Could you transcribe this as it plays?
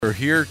We're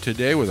here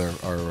today with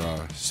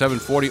our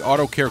 740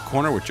 Auto Care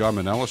Corner with John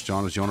Manellis.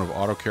 John is the owner of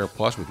Auto Care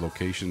Plus with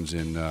locations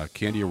in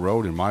Candia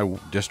Road in my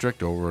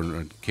district, over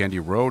in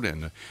Candia Road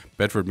and the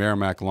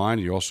Bedford-Merrimack line.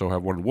 You also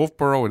have one in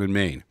Wolfboro and in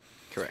Maine.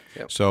 Correct.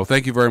 Yep. So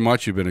thank you very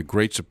much. You've been a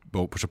great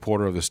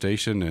supporter of the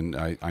station, and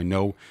I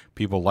know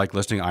people like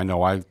listening. I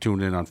know I've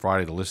tuned in on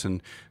Friday to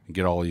listen and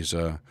get all these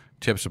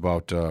tips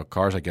about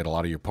cars. I get a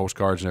lot of your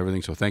postcards and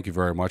everything, so thank you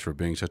very much for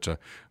being such a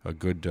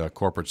good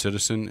corporate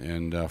citizen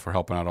and for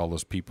helping out all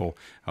those people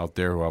out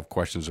there who have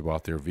questions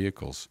about their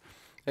vehicles.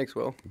 Thanks,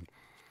 Will.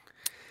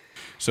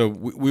 So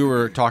we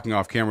were talking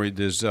off camera.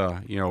 There's,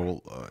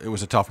 it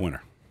was a tough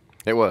winter.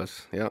 It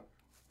was, yeah.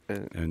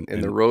 And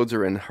the roads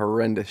are in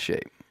horrendous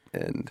shape.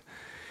 And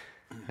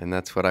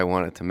that's what I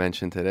wanted to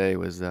mention today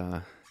was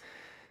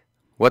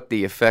what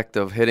the effect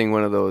of hitting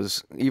one of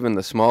those, even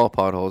the small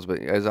potholes, but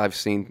as I've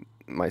seen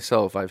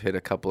myself, I've hit a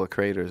couple of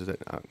craters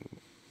that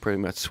pretty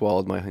much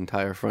swallowed my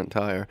entire front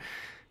tire.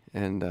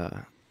 And,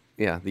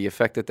 the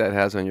effect that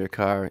has on your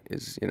car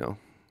is,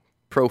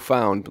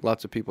 profound.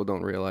 Lots of people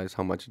don't realize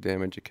how much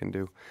damage it can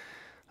do.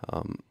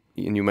 And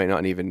you might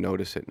not even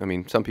notice it. I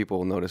mean, some people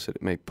will notice it.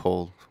 It may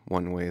pull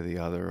one way or the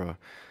other,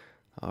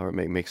 or it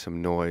may make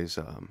some noise.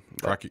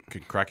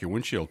 Could crack your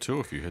windshield, too,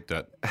 if you hit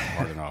that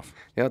hard enough.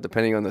 Yeah,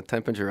 depending on the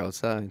temperature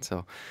outside.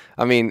 So,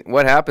 I mean,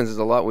 what happens is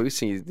a lot we've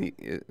seen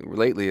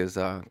lately is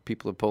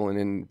people are pulling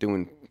in,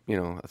 doing,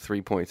 a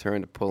three-point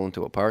turn to pull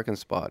into a parking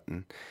spot.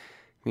 And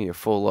a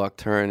full lock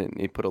turn, and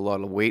you put a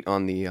lot of weight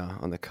on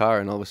the car,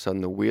 and all of a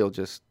sudden the wheel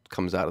just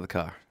comes out of the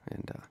car.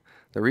 And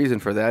the reason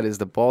for that is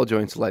the ball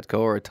joint's let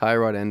go, or a tie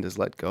rod end is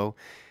let go.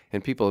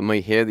 And people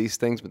may hear these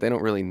things, but they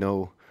don't really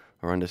know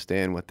or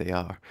understand what they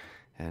are.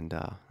 And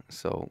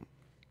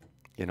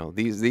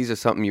these are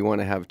something you want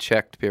to have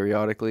checked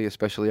periodically,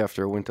 especially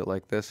after a winter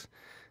like this,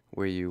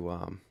 where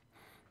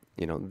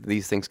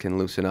these things can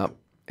loosen up.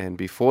 And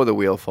before the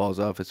wheel falls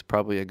off, it's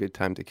probably a good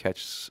time to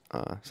catch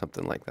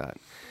something like that.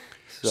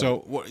 So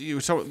what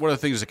are the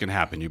things that can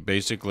happen? You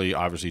basically,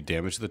 obviously,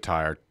 damage to the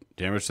tire,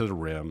 damage to the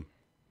rim,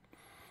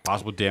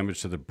 possible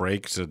damage to the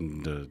brakes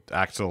and the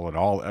axle and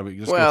all. I mean,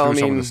 just go through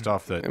some of the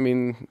stuff that. I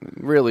mean,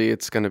 really,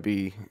 it's going to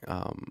be.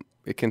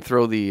 It can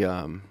throw the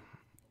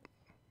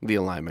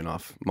alignment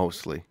off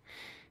mostly,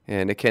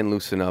 and it can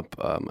loosen up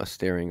a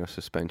steering or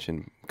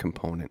suspension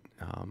component.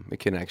 It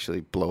can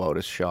actually blow out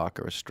a shock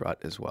or a strut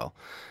as well.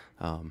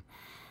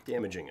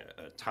 Damaging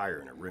a tire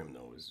and a rim,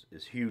 though,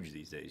 is huge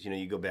these days.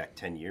 You go back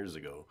 10 years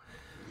ago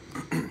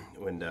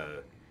when,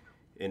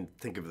 and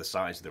think of the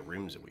size of the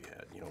rims that we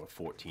had, a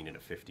 14 and a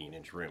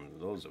 15-inch rim.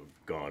 Those have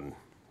gone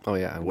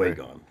way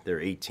gone.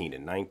 They're 18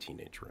 and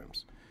 19-inch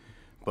rims.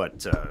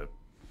 But,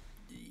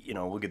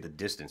 look at the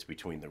distance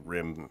between the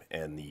rim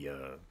and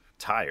the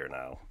tire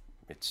now.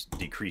 It's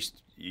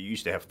decreased. You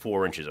used to have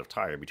 4 inches of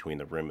tire between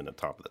the rim and the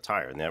top of the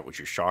tire, and that was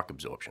your shock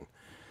absorption.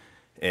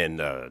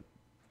 And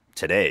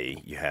today,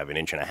 you have 1.5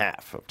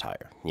 inches of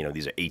tire.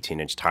 These are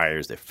 18-inch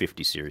tires. They're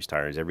 50 series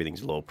tires.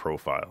 Everything's low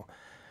profile.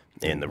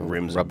 And the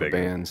rims are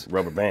bigger.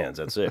 Rubber bands,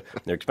 that's it.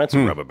 They're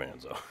expensive rubber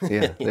bands, though.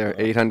 Yeah, they're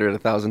 $800,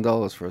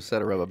 $1,000 for a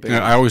set of rubber bands.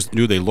 I always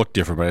knew they looked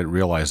different, but I didn't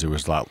realize it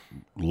was a lot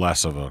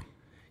less of a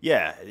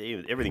Yeah,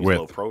 everything's width.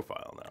 low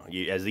profile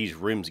now. As these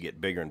rims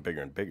get bigger and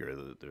bigger and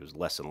bigger, there's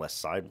less and less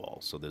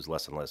sidewalls, so there's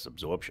less and less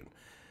absorption.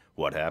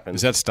 What happens?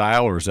 Is that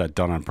style, or is that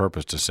done on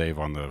purpose to save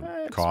on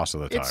the cost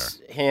of the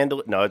tire?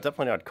 No, it's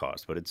definitely not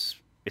cost, but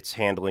it's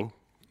handling,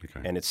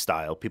 Okay. and it's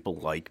style. People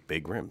like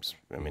big rims.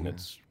 I mean, it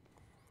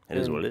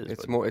is what it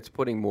is. It's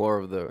putting more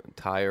of the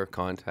tire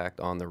contact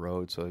on the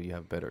road, so you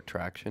have better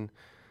traction.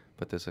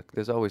 But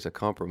there's always a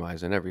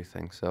compromise in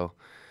everything. So,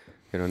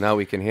 now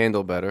we can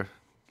handle better.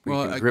 We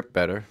can grip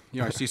better.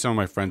 I see some of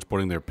my friends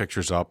putting their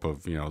pictures up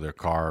of their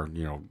car,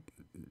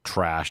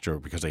 trashed, or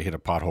because they hit a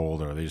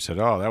pothole, or they just said,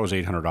 "Oh, that was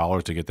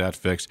 $800 to get that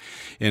fixed."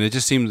 And it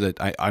just seems that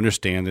I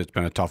understand that it's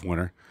been a tough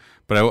winter,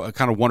 but I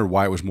kind of wondered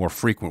why it was more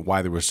frequent,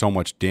 why there was so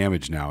much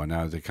damage now, and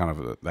now that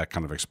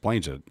kind of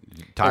explains it.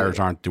 Tires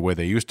aren't the way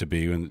they used to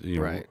be, and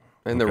right.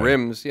 And the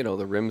rims, the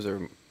rims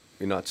are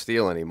not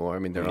steel anymore. I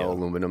mean, they're all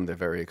aluminum. They're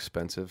very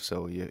expensive,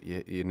 so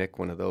you nick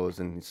one of those,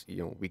 and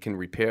we can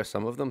repair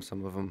some of them.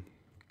 Some of them.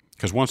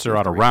 Because once they're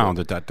out of round,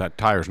 that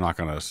tire's not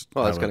going to.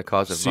 Well, it's going to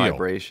cause a seal.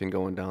 vibration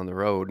going down the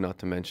road. Not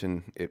to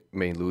mention, it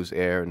may lose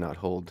air and not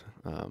hold.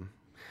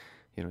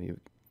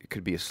 It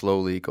could be a slow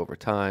leak over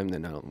time.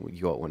 Then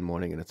you go out one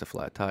morning and it's a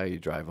flat tire. You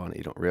drive on it,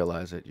 you don't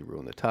realize it. You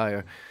ruin the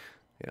tire.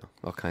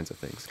 All kinds of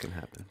things can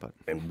happen. But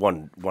and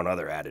one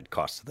other added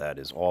cost to that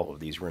is all of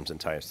these rims and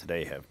tires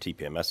today have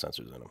TPMS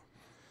sensors in them,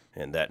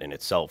 and that in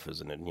itself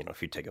is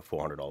if you take a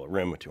 $400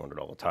 rim, a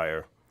 $200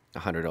 tire.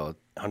 $100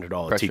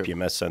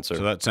 TPMS sensor.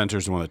 So that sensor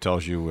is the one that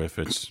tells you if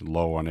it's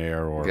low on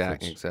air or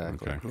if it's,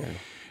 exactly. Okay.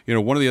 Yeah.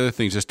 One of the other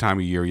things this time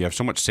of year, you have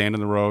so much sand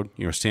in the road.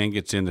 Sand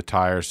gets in the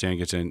tires, sand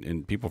gets in,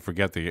 and people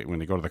forget when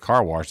they go to the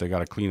car wash, they got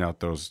to clean out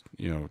those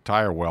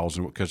tire wells,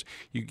 and because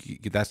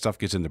that stuff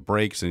gets in the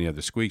brakes and you have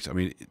the squeaks. I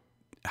mean,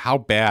 how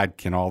bad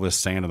can all this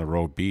sand in the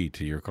road be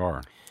to your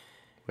car?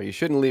 Well, you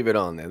shouldn't leave it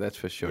on there. That's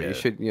for sure. Yeah. You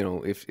should,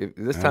 if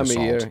this time of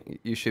year,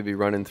 you should be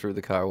running through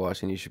the car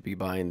wash, and you should be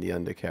buying the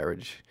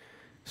undercarriage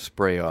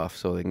spray off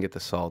so they can get the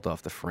salt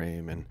off the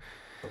frame, and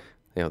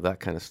that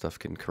kind of stuff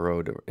can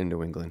corrode in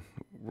New England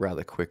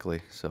rather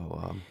quickly.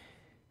 So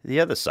the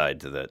other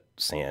side to that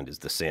sand is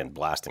the sand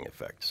blasting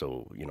effect.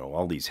 So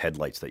all these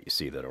headlights that you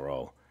see that are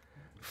all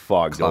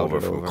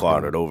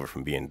clouded over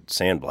from being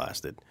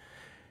sandblasted,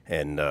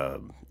 and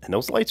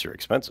those lights are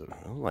expensive.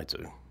 Those lights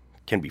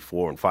can be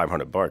 $400 and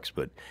 $500,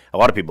 but a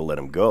lot of people let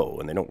them go,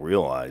 and they don't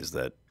realize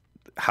that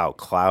how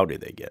cloudy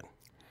they get.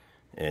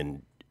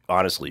 And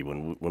honestly,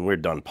 when we're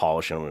done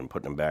polishing them and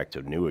putting them back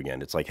to new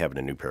again, it's like having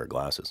a new pair of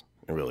glasses.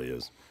 It really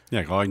is.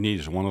 Yeah, all you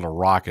need is one little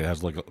rock. It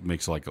has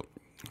makes like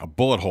a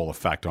bullet hole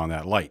effect on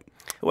that light.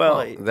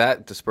 Well,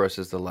 that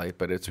disperses the light,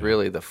 but it's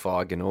really the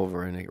fogging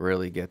over, and it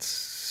really gets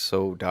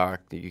so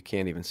dark that you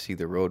can't even see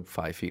the road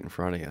 5 feet in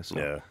front of you. So.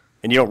 Yeah,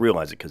 and you don't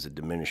realize it because it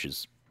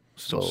diminishes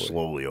so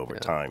slowly over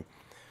time.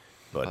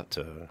 But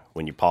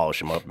when you polish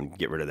them up and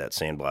get rid of that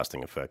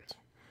sandblasting effect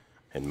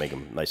and make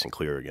them nice and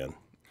clear again.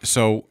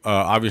 So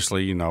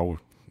obviously,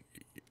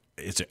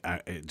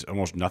 it's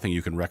almost nothing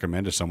you can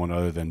recommend to someone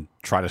other than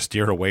try to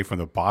steer away from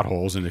the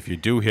potholes. And if you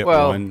do hit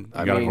one,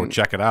 you got to go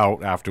check it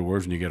out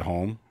afterwards when you get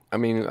home. I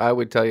mean, I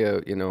would tell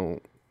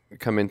you,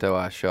 come into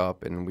our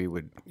shop and we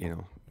would,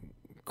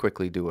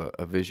 quickly do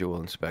a visual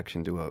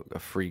inspection, do a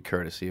free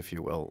courtesy, if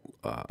you will,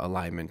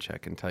 alignment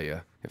check, and tell you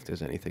if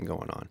there's anything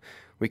going on.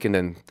 We can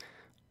then,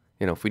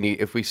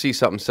 if we see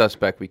something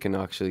suspect, we can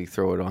actually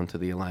throw it onto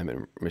the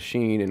alignment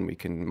machine, and we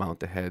can mount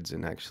the heads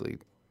and actually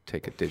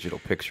take a digital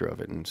picture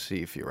of it and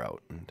see if you're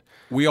out. And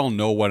we all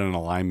know what an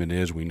alignment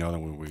is. We know that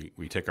when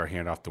we take our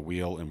hand off the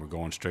wheel and we're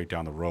going straight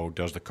down the road,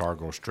 does the car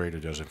go straight or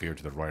does it veer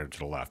to the right or to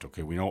the left?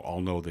 Okay, we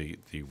all know the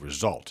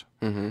result.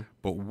 Mm-hmm.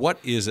 But what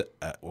is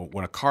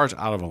when a car's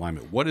out of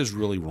alignment? What is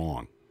really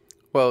wrong?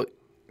 Well,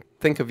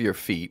 think of your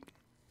feet,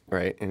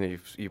 right? And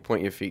if you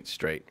point your feet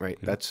straight, right?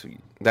 Yeah.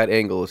 That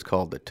angle is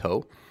called the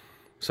toe.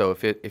 So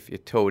if you're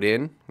toed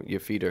in, your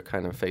feet are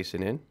kind of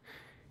facing in,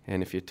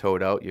 and if you're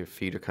toed out, your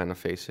feet are kind of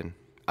facing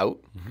out.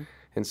 Mm-hmm.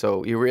 And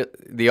so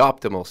the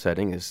optimal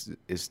setting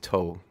is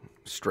toe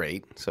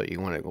straight. So you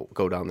want to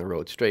go down the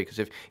road straight,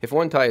 because if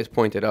one tire is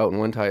pointed out and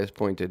one tire is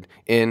pointed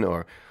in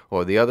or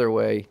the other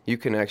way, you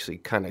can actually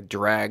kind of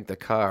drag the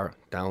car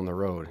down the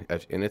road.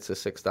 And it's a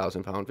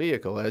 6,000-pound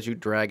vehicle. As you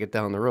drag it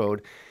down the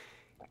road,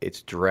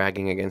 it's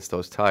dragging against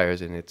those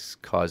tires, and it's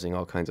causing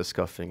all kinds of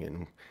scuffing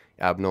and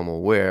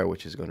abnormal wear,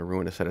 which is going to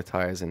ruin a set of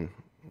tires in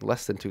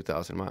less than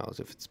 2,000 miles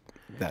if it's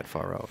that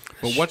far out.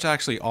 But what's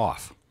actually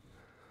off?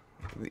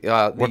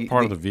 What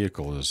part of the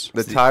vehicle is?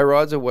 The tie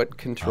rods are what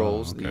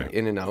controls the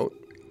in and out.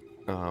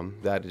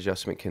 That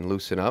adjustment can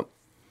loosen up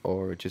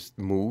or just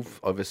move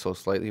ever so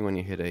slightly when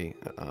you hit a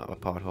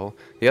pothole.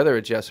 The other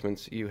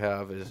adjustments you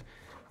have is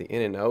the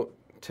in and out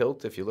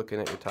tilt. If you're looking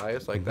at your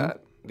tires like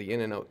that, the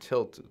in and out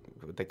tilt,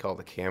 what they call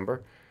the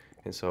camber.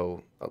 And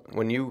so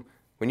when you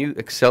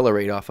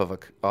accelerate off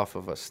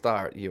of a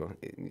start,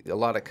 a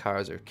lot of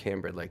cars are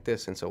cambered like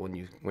this, and so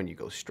when you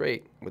go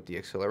straight with the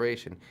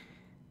acceleration,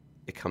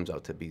 it comes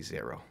out to be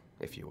zero,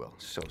 if you will,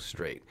 so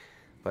straight.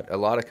 But a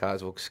lot of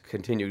cars will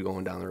continue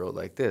going down the road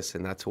like this,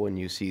 and that's when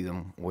you see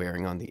them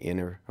wearing on the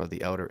inner or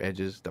the outer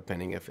edges,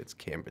 depending if it's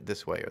cambered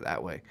this way or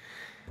that way.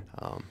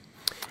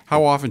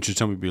 How often should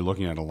somebody be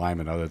looking at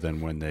alignment other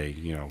than when they,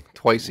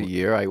 Twice a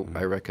year. I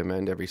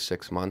recommend every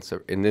 6 months.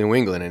 In New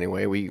England,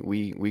 anyway,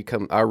 we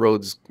come. Our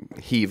roads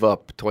heave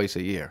up twice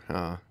a year.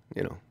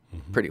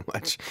 Pretty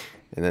much,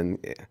 and then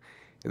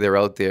they're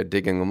out there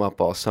digging them up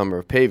all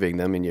summer, paving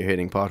them, and you're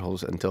hitting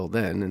potholes until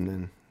then. And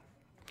then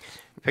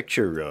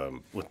picture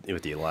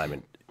with the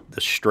alignment: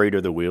 the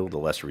straighter the wheel, the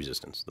less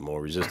resistance. The more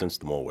resistance,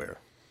 the more wear.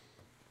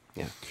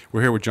 Yeah.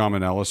 We're here with John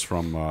Manellis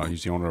from,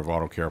 he's the owner of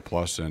Auto Care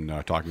Plus, and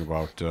talking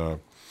about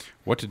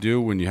what to do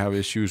when you have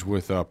issues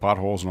with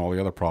potholes and all the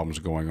other problems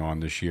going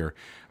on this year.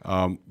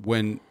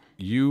 When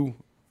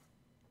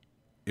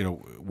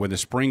when the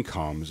spring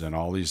comes and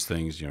all these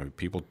things,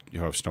 people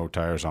have snow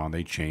tires on,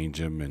 they change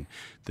them and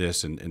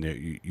this, and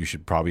you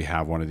should probably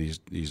have one of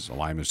these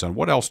alignments done.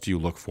 What else do you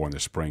look for in the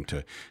spring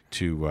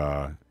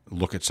to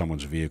look at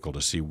someone's vehicle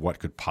to see what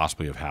could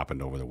possibly have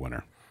happened over the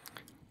winter?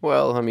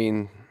 Well, I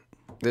mean,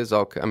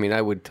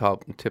 I would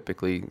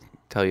typically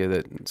tell you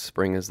that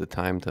spring is the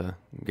time to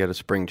get a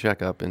spring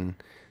checkup, and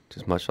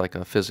just much like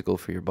a physical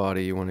for your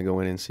body, you want to go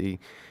in and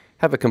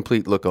have a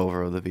complete look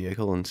over of the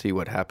vehicle and see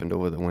what happened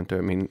over the winter.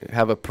 I mean,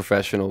 have a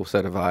professional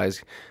set of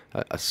eyes,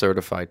 a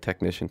certified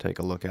technician take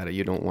a look at it.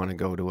 You don't want to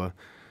go to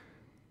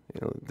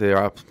there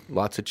are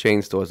lots of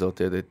chain stores out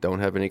there that don't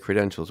have any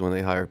credentials when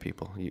they hire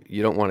people.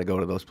 You don't want to go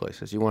to those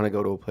places. You want to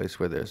go to a place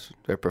where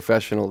they're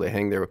professional, they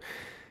hang their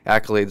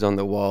accolades on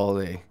the wall,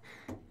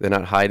 they're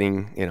not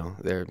hiding,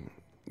 they're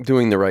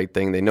doing the right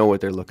thing. They know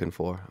what they're looking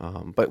for.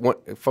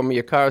 But from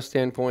your car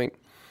standpoint,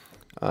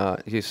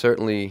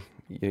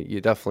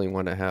 you definitely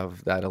want to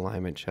have that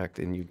alignment checked,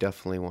 and you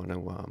definitely want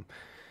to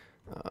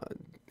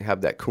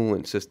have that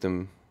coolant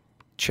system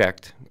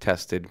checked,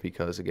 tested,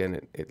 because again,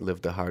 it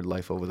lived a hard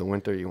life over the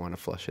winter. You want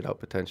to flush it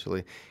out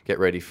potentially, get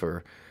ready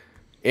for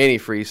any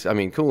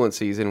coolant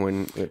season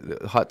when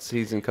the hot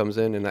season comes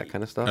in and that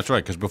kind of stuff. That's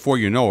right, because before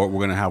you know it, we're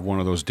going to have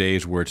one of those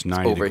days where it's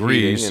 90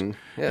 degrees, and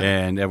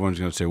everyone's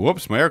going to say,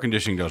 whoops, my air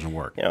conditioning doesn't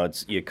work.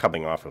 You're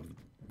coming off of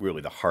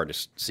really the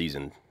hardest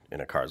season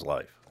in a car's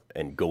life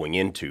and going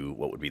into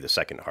what would be the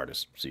second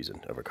hardest season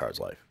of a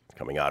car's life,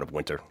 coming out of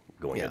winter,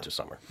 going into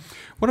summer.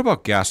 What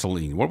about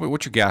gasoline?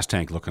 What's your gas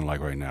tank looking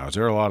like right now? Is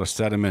there a lot of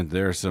sediment?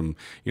 There's some,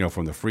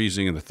 from the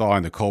freezing and the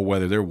thawing, the cold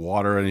weather, there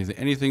water,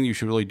 anything you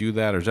should really do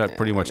that, or does that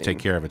pretty much take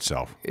care of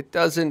itself? It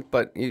doesn't,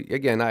 but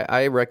again,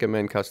 I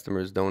recommend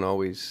customers don't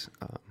always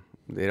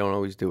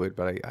do it,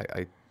 but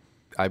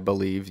I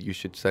believe you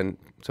should send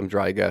some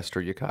dry gas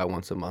through your car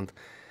once a month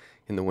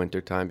in the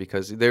wintertime,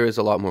 because there is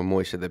a lot more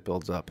moisture that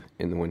builds up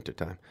in the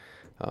wintertime.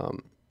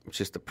 It's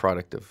just a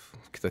product of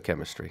the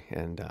chemistry.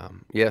 And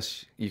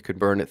yes, you could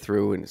burn it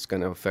through and it's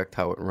going to affect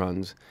how it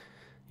runs.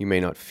 You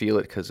may not feel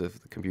it because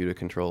of the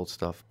computer-controlled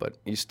stuff, but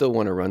you still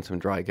want to run some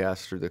dry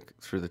gas through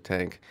the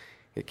tank.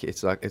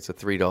 It's a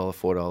 $3,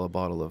 $4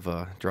 bottle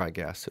of dry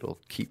gas. It'll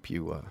keep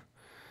you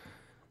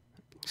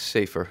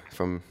safer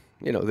from,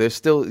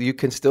 you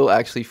can still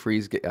actually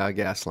freeze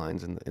gas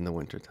lines in the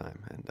wintertime.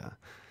 And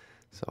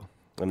so.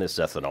 And this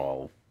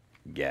ethanol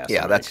gas.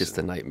 Yeah, that's just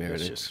a nightmare.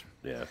 It's just,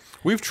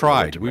 We've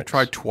tried. We've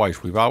tried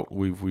twice.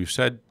 We've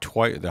said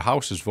twice. The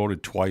House has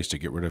voted twice to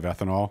get rid of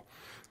ethanol.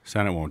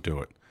 Senate won't do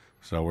it.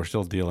 So we're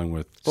still dealing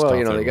with. Well,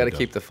 they got to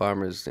keep the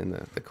farmers and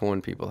the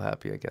corn people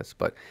happy, I guess.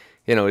 But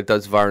it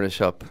does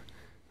varnish up.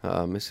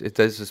 It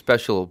does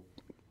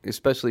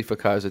especially for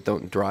cars that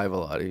don't drive a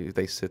lot.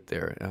 They sit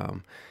there.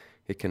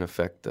 It can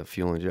affect the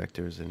fuel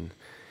injectors, and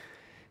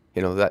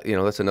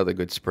that's another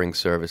good spring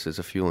service, is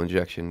a fuel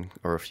injection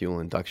or a fuel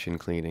induction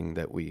cleaning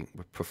that we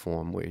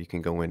perform, where you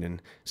can go in and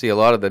see. A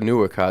lot of the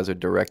newer cars are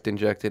direct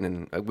injected,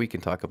 and we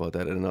can talk about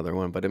that in another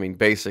one. But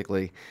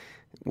basically,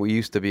 we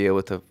used to be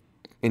able to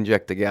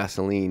inject the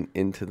gasoline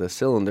into the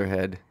cylinder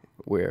head,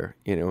 where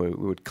it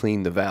would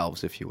clean the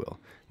valves, if you will.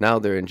 Now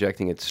they're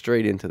injecting it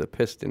straight into the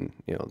piston,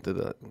 to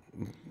the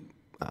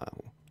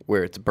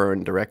where it's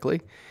burned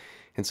directly.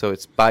 And so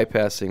it's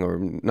bypassing, or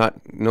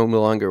no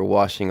longer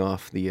washing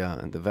off the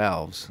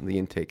valves, the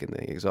intake and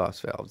the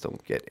exhaust valves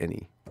don't get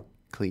any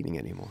cleaning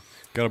anymore.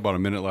 Got about a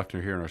minute left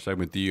here in our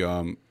segment.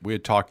 We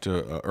had talked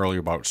earlier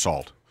about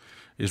salt.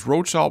 Is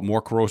road salt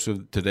more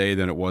corrosive today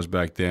than it was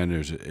back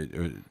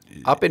then?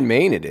 Up in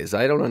Maine it is.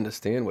 I don't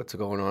understand what's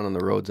going on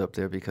the roads up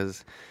there,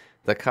 because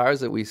the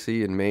cars that we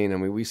see in Maine,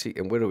 we see,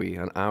 and what are we,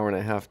 an hour and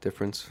a half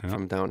difference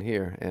from down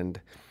here,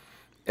 and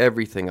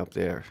everything up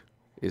there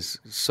is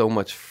so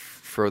much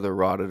further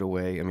rotted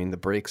away. The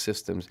brake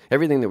systems,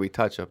 everything that we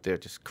touch up there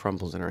just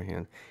crumbles in our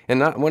hand. And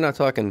we're not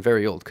talking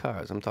very old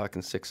cars. I'm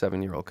talking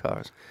 6-7-year-old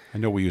cars. I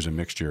know we use a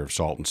mixture of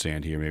salt and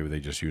sand here. Maybe they're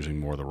just using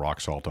more of the rock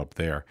salt up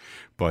there.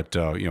 But,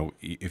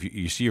 if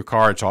you see your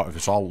car, if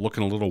it's all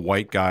looking a little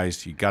white,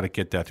 guys, you got to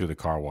get that through the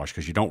car wash,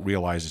 because you don't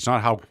realize it's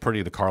not how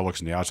pretty the car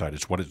looks on the outside.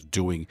 It's what it's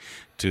doing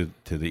to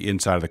the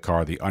inside of the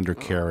car, the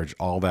undercarriage,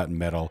 all that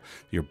metal,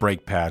 your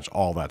brake pads,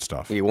 all that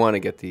stuff. You want to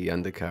get the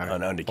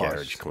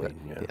undercarriage clean.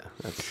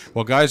 Yeah.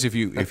 Well, guys, if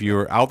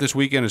you're out this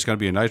weekend, it's going to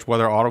be a nice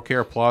weather. Auto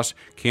Care Plus,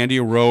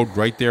 Candia Road,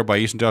 right there by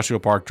East Industrial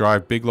Park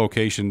Drive. Big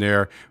location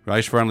there.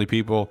 Nice, friendly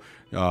people.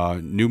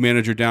 New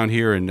manager down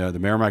here in the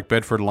Merrimack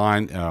Bedford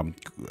line.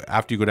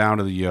 After you go down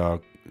to the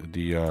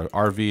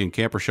RV and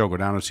camper show, go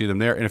down and see them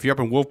there. And if you're up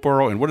in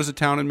Wolfboro, and what is the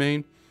town in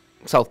Maine?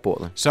 South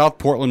Portland. South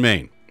Portland,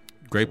 Maine.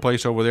 Great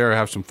place over there.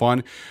 Have some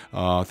fun.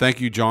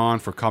 Thank you, John,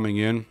 for coming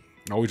in.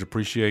 Always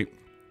appreciate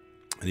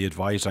the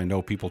advice. I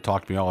know people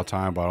talk to me all the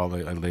time about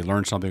they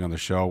learn something on the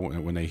show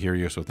when they hear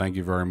you. So thank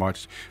you very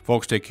much.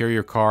 Folks, take care of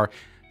your car.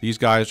 These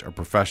guys are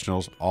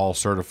professionals, all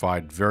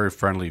certified, very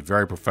friendly,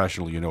 very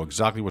professional. You know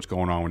exactly what's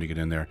going on when you get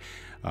in there.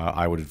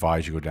 I would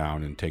advise you go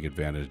down and take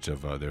advantage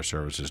of their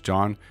services.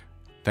 John,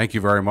 thank you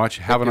very much.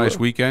 Have a nice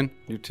weekend.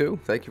 You too.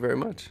 Thank you very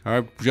much. All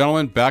right,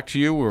 gentlemen, back to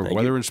you. We're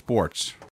Weather and Sports.